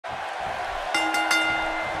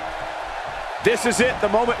This is it, the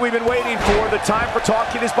moment we've been waiting for. The time for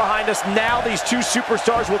talking is behind us. Now these two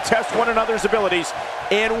superstars will test one another's abilities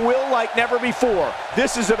and will like never before.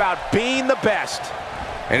 This is about being the best.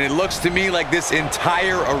 And it looks to me like this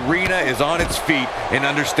entire arena is on its feet, and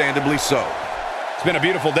understandably so. It's been a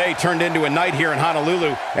beautiful day turned into a night here in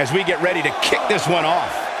Honolulu as we get ready to kick this one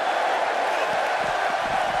off.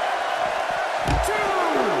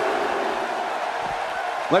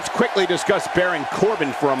 Let's quickly discuss Baron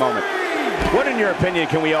Corbin for a moment. What, in your opinion,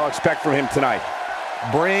 can we all expect from him tonight?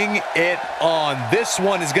 Bring it on. This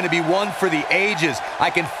one is going to be one for the ages. I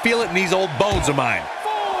can feel it in these old bones of mine.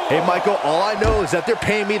 Hey, Michael, all I know is that they're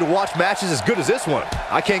paying me to watch matches as good as this one.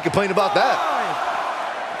 I can't complain about that.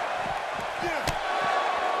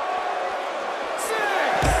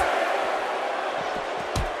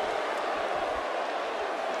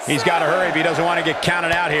 He's got to hurry if he doesn't want to get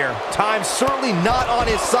counted out here. Time's certainly not on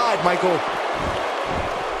his side, Michael.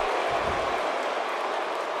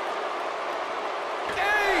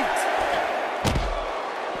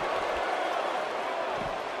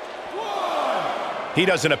 He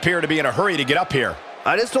doesn't appear to be in a hurry to get up here.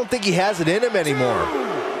 I just don't think he has it in him anymore.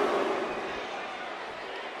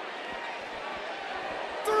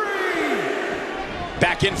 3.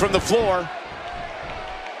 Back in from the floor.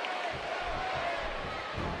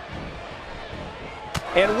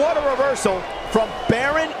 And what a reversal from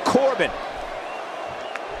Baron Corbin.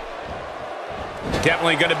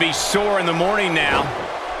 Definitely going to be sore in the morning now.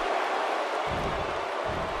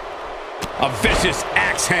 A vicious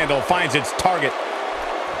axe handle finds its target.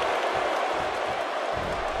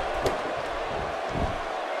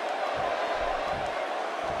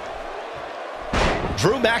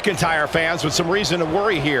 Drew McIntyre fans with some reason to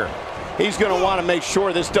worry here. He's going to want to make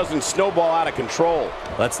sure this doesn't snowball out of control.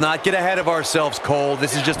 Let's not get ahead of ourselves, Cole.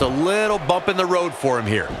 This is just a little bump in the road for him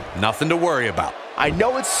here. Nothing to worry about. I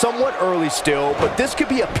know it's somewhat early still, but this could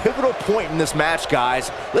be a pivotal point in this match,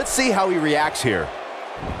 guys. Let's see how he reacts here.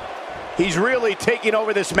 He's really taking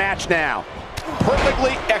over this match now.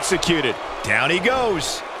 Perfectly executed. Down he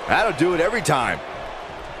goes. That'll do it every time.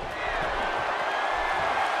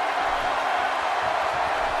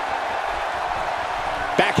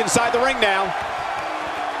 Back inside the ring now.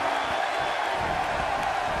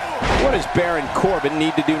 What does Baron Corbin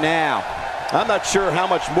need to do now? I'm not sure how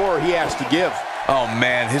much more he has to give. Oh,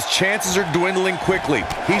 man, his chances are dwindling quickly.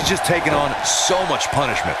 He's just taken on so much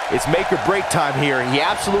punishment. It's make or break time here, and he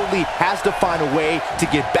absolutely has to find a way to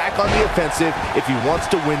get back on the offensive if he wants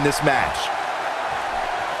to win this match.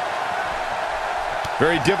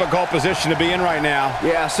 Very difficult position to be in right now.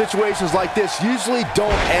 Yeah, situations like this usually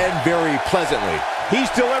don't end very pleasantly. He's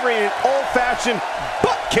delivering an old-fashioned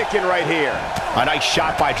butt kicking right here. A nice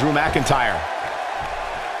shot by Drew McIntyre.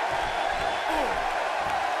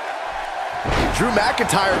 Drew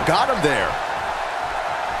McIntyre got him there.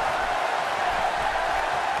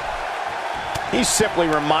 He's simply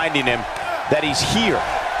reminding him that he's here.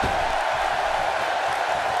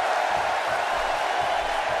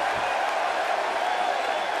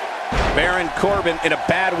 Baron Corbin in a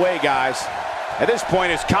bad way, guys. At this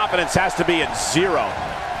point, his confidence has to be at 0.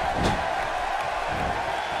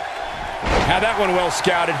 Had that one well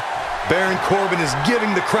scouted. Baron Corbin is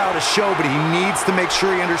giving the crowd a show, but he needs to make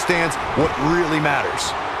sure he understands what really matters.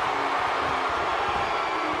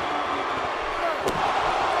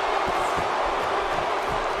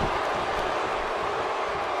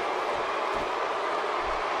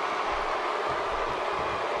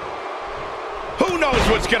 Who knows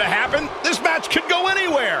what's going to happen? This match could go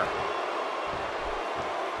anywhere.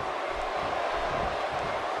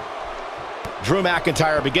 Drew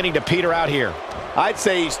McIntyre beginning to peter out here. I'd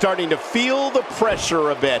say he's starting to feel the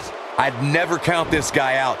pressure a bit. I'd never count this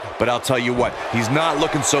guy out, but I'll tell you what, he's not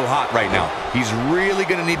looking so hot right now. He's really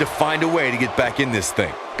going to need to find a way to get back in this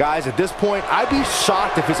thing. Guys, at this point, I'd be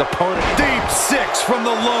shocked if his opponent... Deep 6 from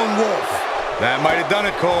the Lone Wolf. That might have done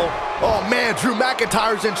it, Cole. Oh, man, Drew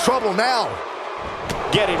McIntyre's in trouble now.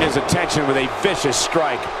 Getting his attention with a vicious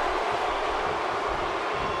strike.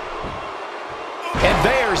 And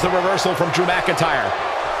there's the reversal from Drew McIntyre.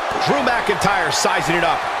 Drew McIntyre sizing it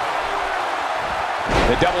up.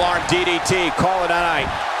 The double arm DDT, call it a night.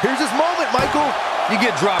 Here's his moment, Michael. You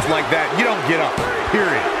get dropped like that, you don't get up,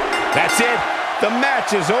 period. That's it. The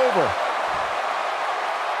match is over.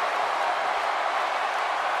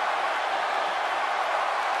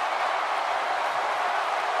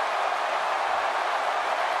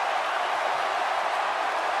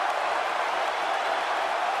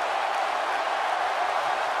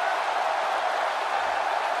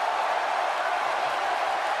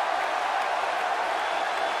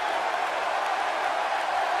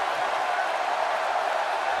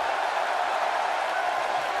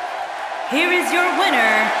 here is your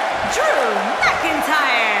winner, Drew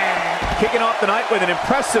McIntyre. Kicking off the night with an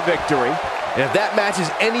impressive victory. And if that match is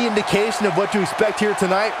any indication of what to expect here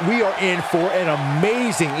tonight, we are in for an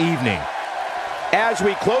amazing evening. As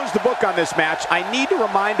we close the book on this match, I need to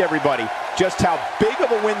remind everybody just how big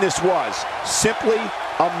of a win this was. Simply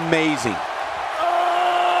amazing.